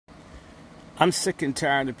I'm sick and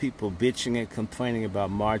tired of people bitching and complaining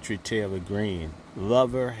about Marjorie Taylor Greene.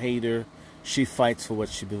 Love her, hate her, she fights for what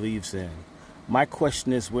she believes in. My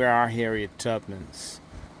question is, where are Harriet Tubmans?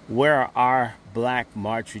 Where are our black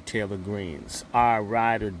Marjorie Taylor Greenes? Our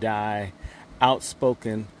ride or die,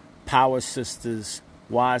 outspoken power sisters,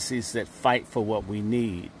 wazzies that fight for what we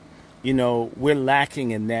need. You know, we're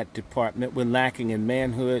lacking in that department. We're lacking in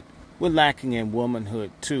manhood. We're lacking in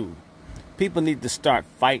womanhood, too. People need to start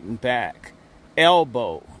fighting back.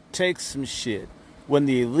 Elbow, take some shit. When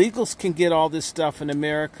the illegals can get all this stuff in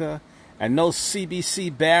America and those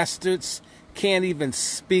CBC bastards can't even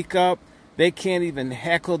speak up, they can't even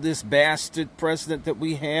heckle this bastard president that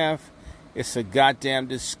we have, it's a goddamn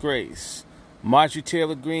disgrace. Marjorie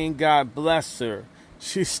Taylor Greene, God bless her.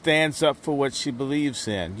 She stands up for what she believes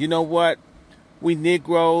in. You know what? We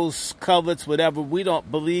Negroes, coloreds, whatever, we don't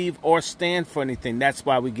believe or stand for anything. That's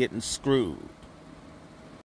why we're getting screwed.